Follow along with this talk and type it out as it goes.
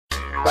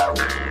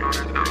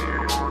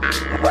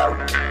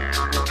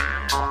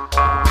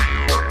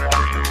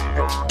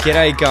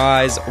G'day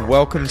guys,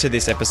 welcome to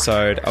this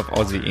episode of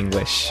Aussie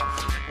English.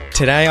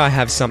 Today I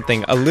have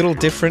something a little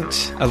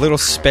different, a little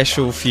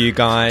special for you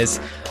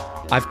guys.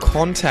 I've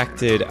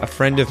contacted a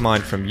friend of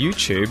mine from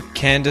YouTube,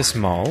 Candice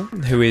Moll,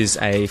 who is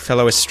a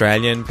fellow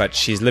Australian, but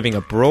she's living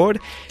abroad.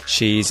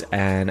 She's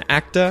an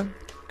actor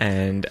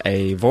and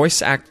a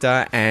voice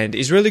actor and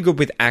is really good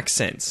with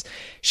accents.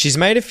 She's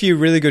made a few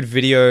really good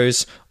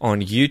videos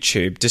on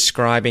YouTube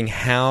describing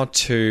how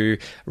to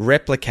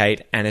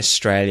replicate an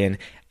Australian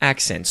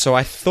accent. So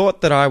I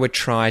thought that I would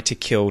try to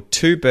kill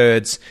two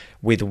birds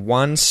with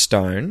one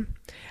stone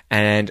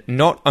and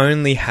not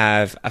only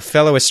have a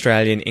fellow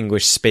Australian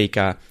English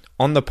speaker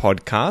on the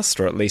podcast,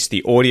 or at least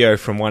the audio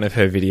from one of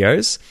her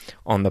videos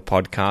on the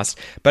podcast,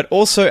 but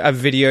also a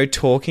video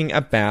talking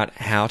about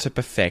how to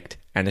perfect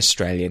an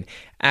Australian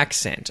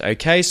accent.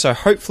 Okay, so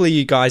hopefully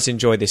you guys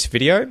enjoy this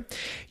video.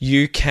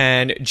 You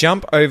can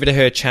jump over to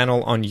her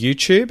channel on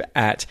YouTube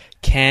at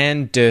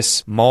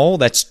Candice Moll.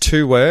 That's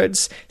two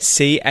words,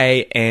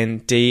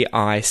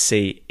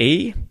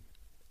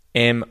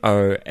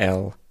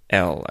 CANDICEMOLL.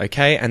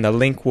 Okay, and the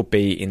link will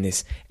be in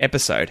this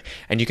episode.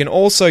 And you can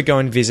also go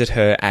and visit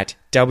her at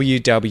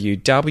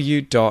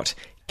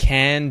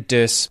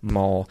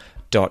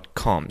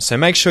www.candicemoll.com. So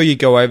make sure you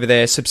go over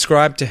there,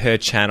 subscribe to her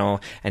channel,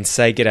 and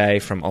say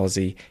g'day from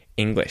Aussie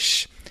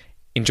English.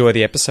 Enjoy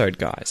the episode,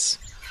 guys.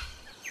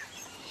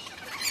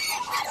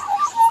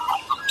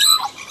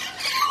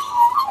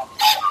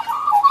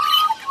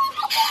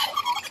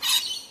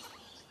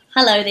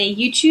 Hello there,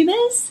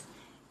 YouTubers.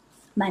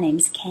 My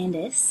name's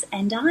Candice,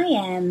 and I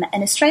am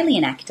an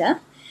Australian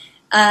actor.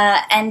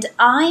 And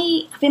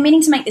I've been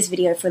meaning to make this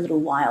video for a little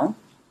while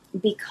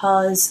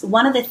because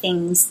one of the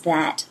things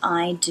that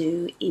I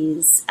do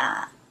is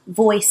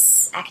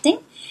voice acting,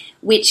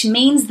 which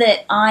means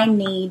that I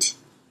need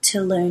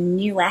to learn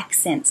new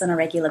accents on a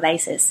regular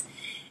basis.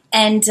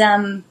 And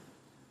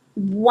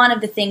one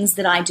of the things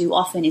that I do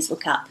often is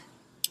look up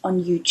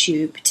on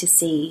YouTube to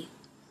see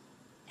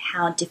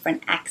how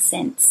different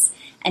accents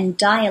and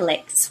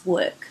dialects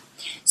work.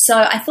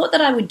 So I thought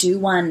that I would do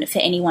one for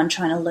anyone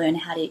trying to learn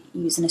how to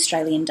use an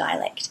Australian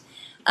dialect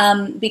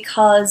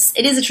because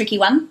it is a tricky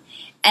one,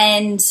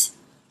 and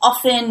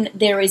often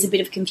there is a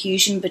bit of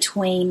confusion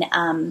between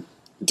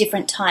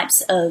different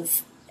types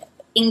of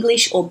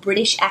English or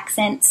British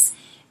accents,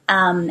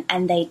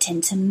 and they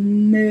tend to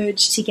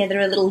merge together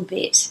a little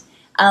bit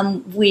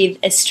with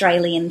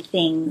Australian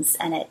things,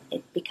 and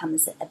it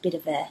becomes a bit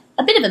of a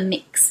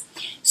mix.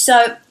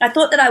 So I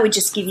thought that I would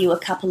just give you a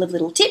couple of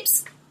little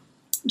tips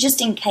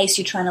just in case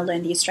you're trying to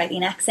learn the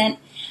Australian accent.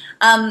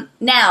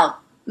 Now,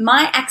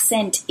 my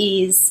accent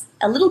is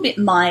a little bit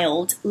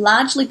mild,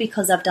 largely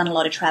because I've done a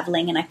lot of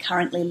traveling and I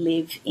currently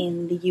live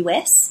in the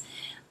US.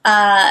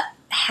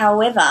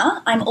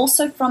 However, I'm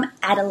also from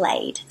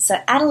Adelaide. So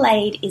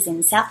Adelaide is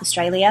in South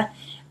Australia,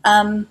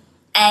 and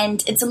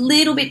it's a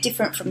little bit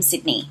different from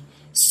Sydney.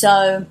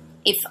 So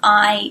if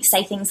I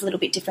say things a little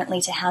bit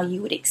differently to how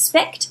you would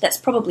expect, that's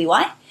probably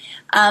why.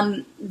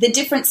 The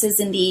differences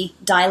in the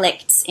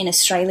dialects in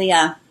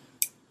Australia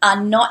are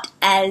not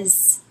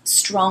as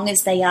strong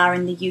as they are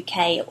in the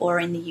UK or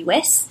in the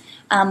US,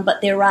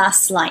 but there are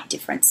slight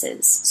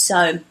differences.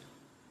 So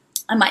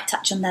I might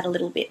touch on that a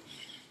little bit.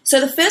 So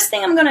the first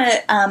thing I'm going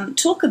to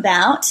talk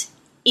about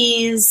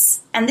is,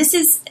 and this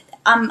is,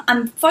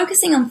 I'm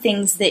focusing on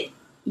things that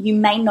you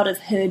may not have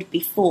heard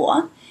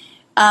before.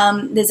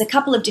 There's a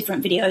couple of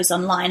different videos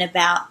online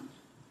about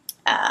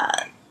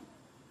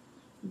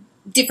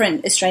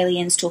different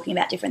Australians talking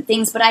about different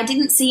things, but I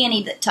didn't see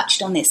any that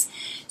touched on this.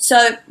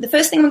 So the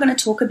first thing I'm going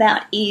to talk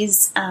about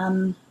is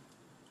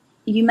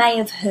you may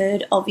have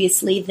heard,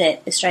 obviously,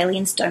 that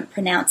Australians don't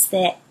pronounce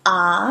their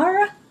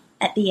R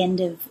at the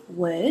end of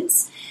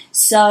words.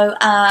 So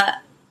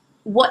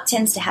what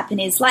tends to happen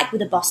is, like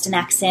with a Boston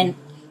accent,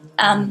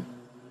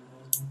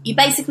 you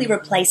basically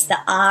replace the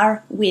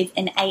R with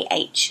an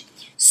AH.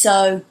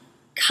 So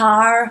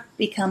car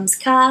becomes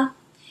car.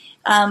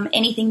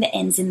 Anything that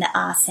ends in the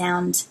R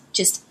sound,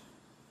 just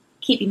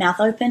keep your mouth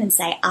open and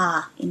say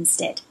ah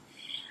instead.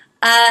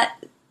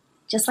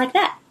 Just like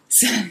that.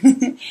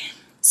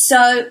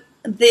 So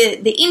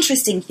the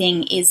interesting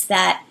thing is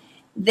that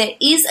there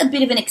is a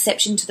bit of an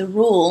exception to the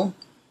rule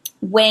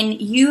when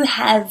you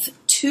have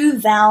two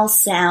vowel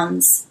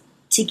sounds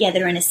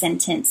together in a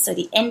sentence, so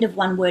the end of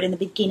one word and the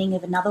beginning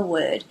of another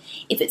word.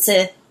 If it's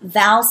a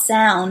vowel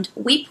sound,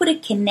 we put a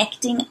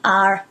connecting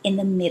R in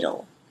the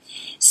middle.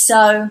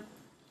 So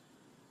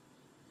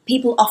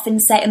people often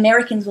say,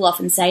 Americans will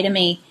often say to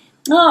me,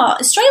 oh,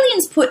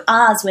 Australians put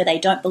R's where they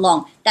don't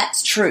belong.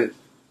 That's true.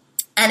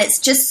 And it's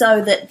just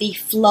so that the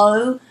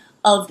flow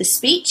of the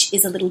speech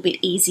is a little bit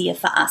easier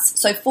for us.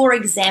 So, for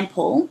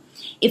example,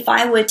 if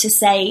I were to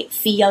say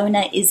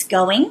Fiona is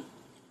going,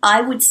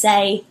 I would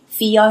say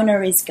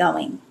Fiona is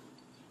going.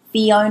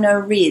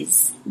 Fiona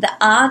is. The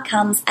R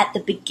comes at the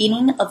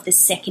beginning of the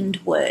second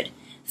word.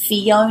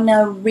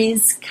 Fiona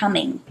is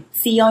coming.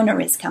 Fiona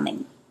is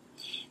coming.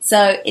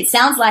 So it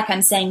sounds like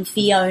I'm saying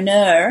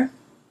Fiona,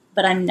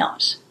 but I'm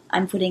not.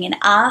 I'm putting an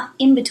R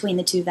in between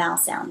the two vowel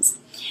sounds.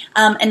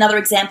 Another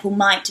example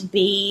might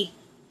be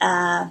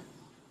the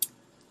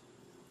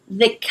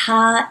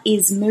car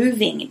is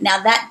moving. Now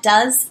that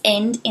does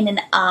end in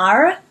an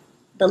R,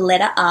 the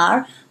letter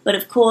R, but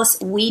of course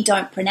we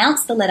don't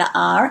pronounce the letter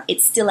R.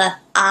 It's still a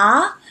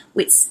R,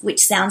 which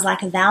sounds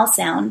like a vowel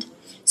sound.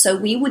 So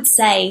we would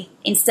say,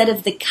 instead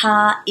of the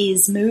car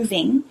is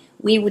moving,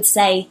 we would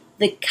say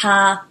the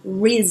car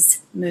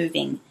is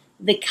moving.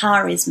 The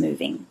car is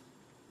moving.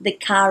 The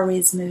car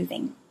is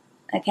moving.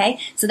 Okay,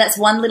 so that's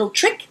one little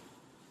trick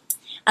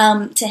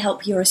to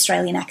help your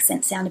Australian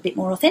accent sound a bit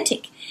more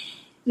authentic.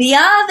 The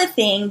other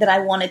thing that I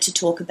wanted to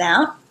talk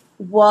about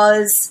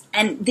was,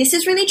 and this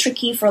is really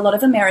tricky for a lot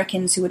of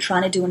Americans who are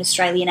trying to do an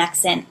Australian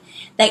accent,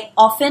 they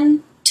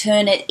often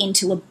turn it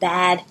into a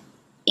bad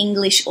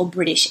English or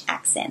British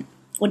accent,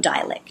 or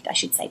dialect, I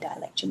should say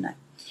dialect, shouldn't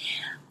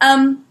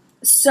I?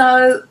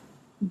 So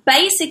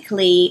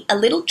basically, a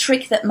little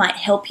trick that might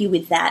help you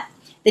with that,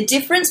 the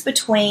difference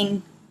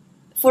between,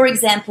 for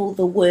example,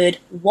 the word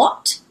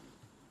what,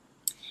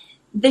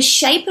 the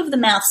shape of the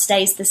mouth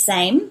stays the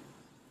same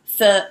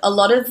for a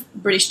lot of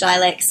British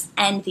dialects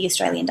and the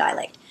Australian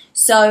dialect.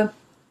 So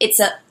it's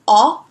a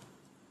ah,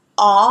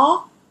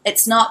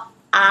 it's not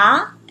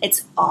ah,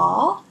 it's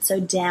ah, so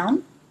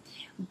down.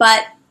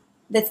 But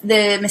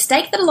the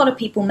mistake that a lot of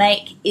people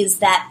make is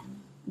that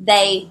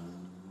they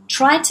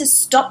try to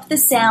stop the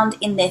sound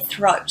in their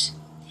throat,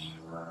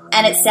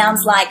 and it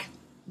sounds like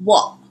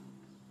what.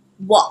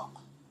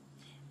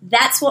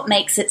 That's what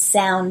makes it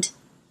sound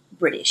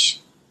British.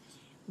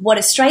 What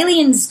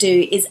Australians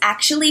do is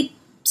actually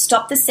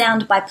stop the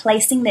sound by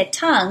placing their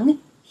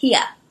tongue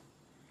here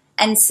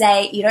and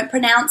say, you don't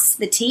pronounce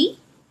the T,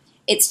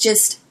 it's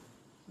just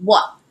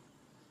what.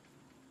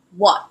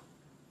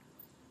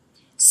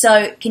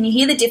 So can you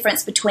hear the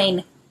difference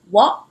between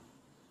what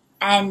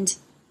and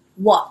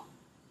what?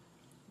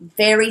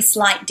 Very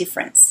slight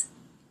difference.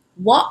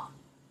 What.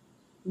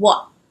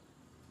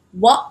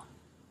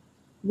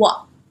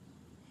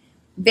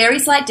 Very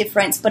slight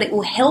difference, but it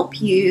will help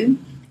you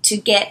to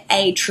get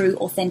a true,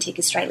 authentic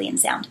Australian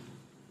sound.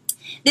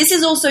 This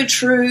is also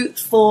true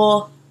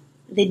for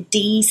the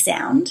D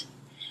sound.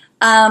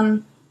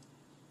 The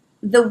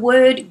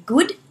word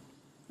good,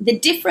 the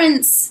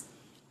difference,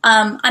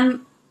 I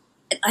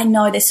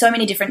know there's so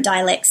many different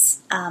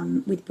dialects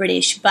with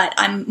British, but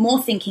I'm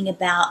more thinking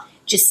about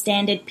just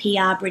standard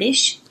PR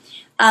British.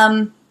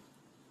 The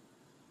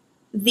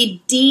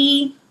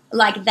D,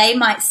 like they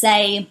might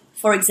say,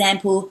 for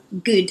example,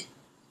 good,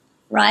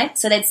 right?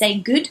 So they'd say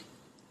good.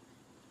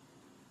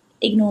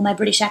 Ignore my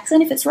British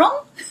accent if it's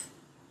wrong,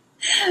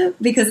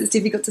 because it's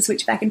difficult to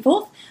switch back and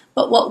forth.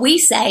 But what we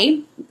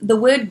say, the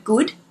word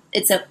good,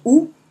 it's a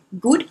oo,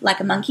 good, like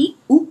a monkey,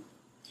 oo.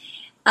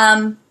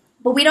 But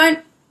we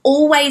don't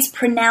always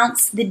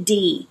pronounce the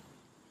D.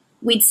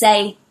 We'd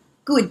say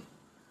good.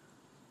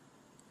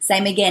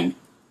 Same again,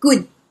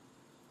 good.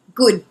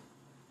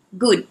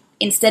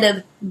 Instead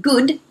of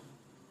good,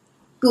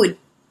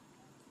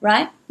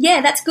 right?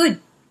 Yeah, that's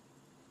good.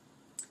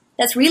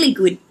 That's really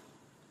good.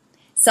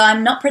 So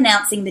I'm not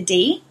pronouncing the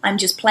D, I'm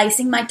just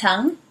placing my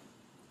tongue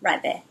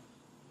right there,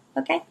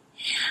 okay?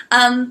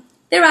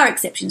 There are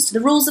exceptions to the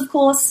rules, of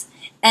course,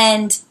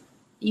 and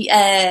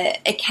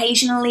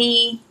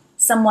occasionally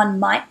someone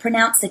might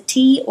pronounce a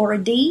T or a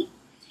D.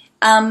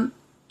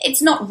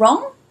 It's not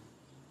wrong.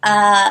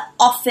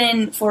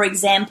 Often, for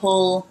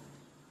example,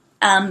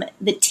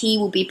 the T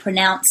will be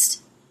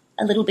pronounced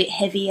a little bit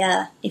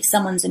heavier if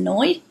someone's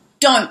annoyed.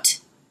 Don't,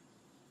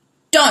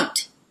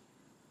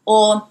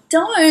 or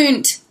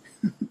don't.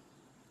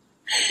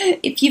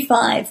 If you're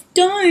 5,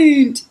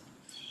 don't.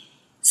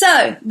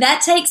 So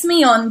that takes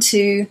me on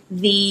to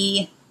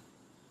the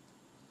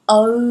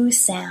O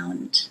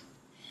sound.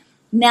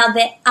 Now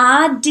there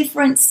are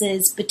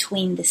differences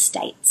between the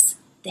states.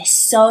 They're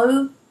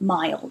so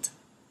mild.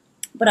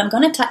 But I'm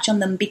going to touch on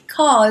them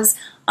because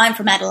I'm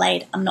from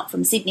Adelaide, I'm not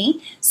from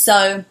Sydney.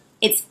 So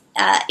it's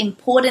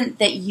important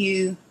that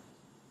you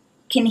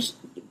can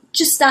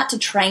just start to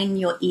train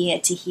your ear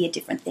to hear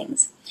different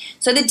things.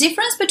 So the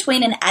difference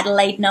between an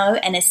Adelaide no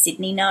and a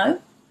Sydney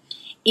no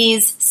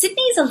is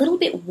Sydney's a little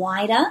bit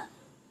wider.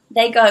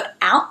 They go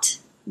out,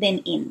 then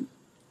in.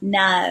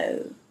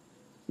 No,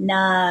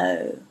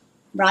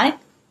 right?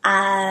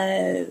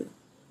 Oh.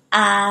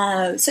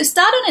 So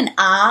start on an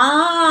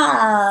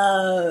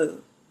oh,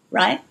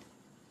 right?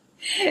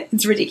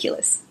 It's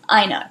ridiculous,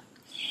 I know.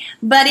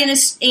 But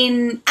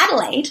in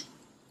Adelaide,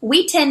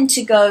 we tend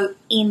to go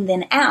in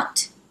then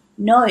out.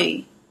 No,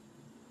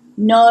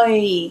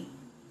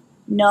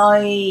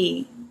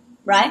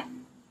 right?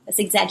 That's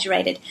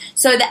exaggerated.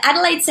 So the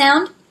Adelaide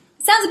sound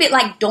sounds a bit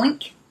like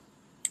doink,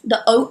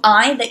 the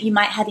OI that you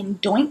might have in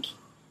doink.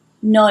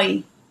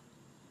 No,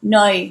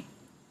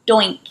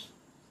 doink,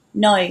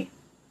 no,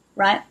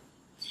 right?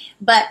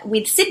 But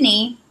with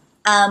Sydney,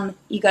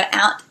 you go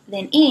out,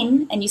 then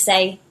in, and you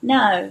say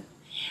no.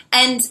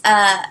 And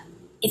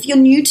if you're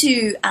new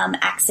to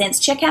accents,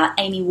 check out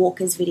Amy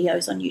Walker's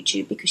videos on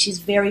YouTube because she's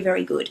very,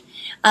 very good.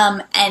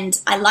 And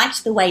I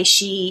liked the way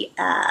she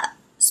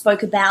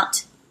spoke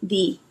about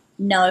the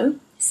no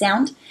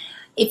sound.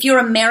 If you're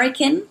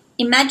American,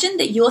 imagine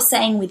that you're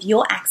saying with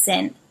your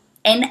accent,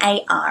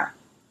 N-A-R,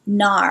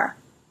 nar,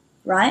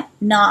 right?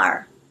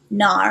 Nar,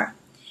 nar.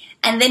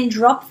 And then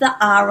drop the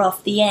R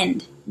off the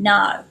end.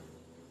 No,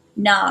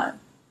 no,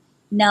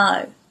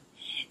 no.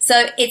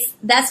 So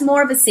that's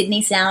more of a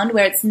Sydney sound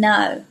where it's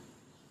no,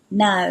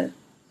 no,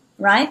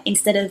 right?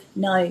 Instead of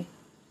no,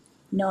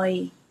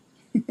 no.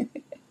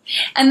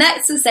 And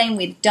that's the same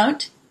with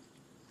don't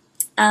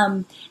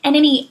and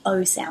any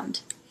O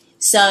sound.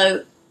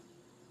 So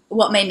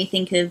what made me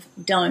think of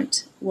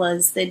don't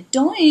was the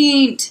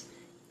don't,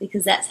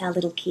 because that's how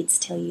little kids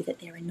tell you that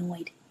they're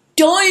annoyed.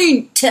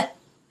 Don't!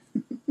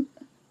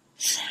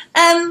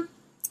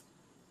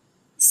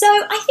 So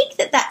I think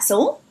that's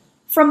all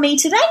from me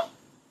today.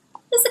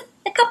 There's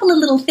a couple of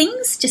little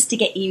things just to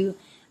get you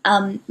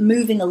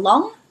moving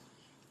along.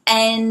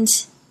 And,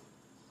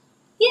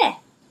 yeah,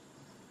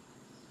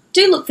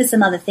 do look for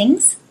some other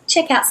things.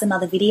 Check out some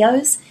other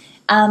videos.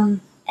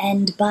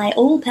 And by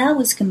all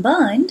powers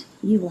combined,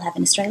 you will have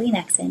an Australian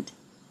accent.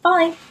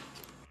 Bye.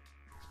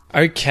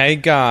 Okay,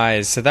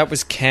 guys, so that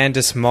was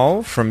Candice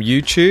Moll from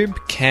YouTube.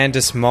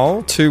 Candice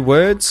Moll, 2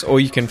 words, or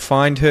you can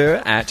find her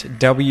at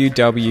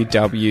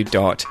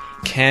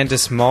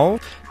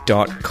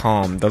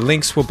www.candicemoll.com. The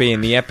links will be in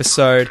the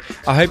episode.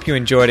 I hope you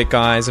enjoyed it,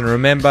 guys, and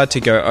remember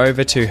to go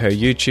over to her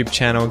YouTube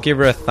channel, give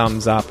her a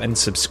thumbs up, and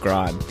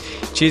subscribe.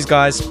 Cheers,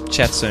 guys.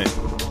 Chat soon.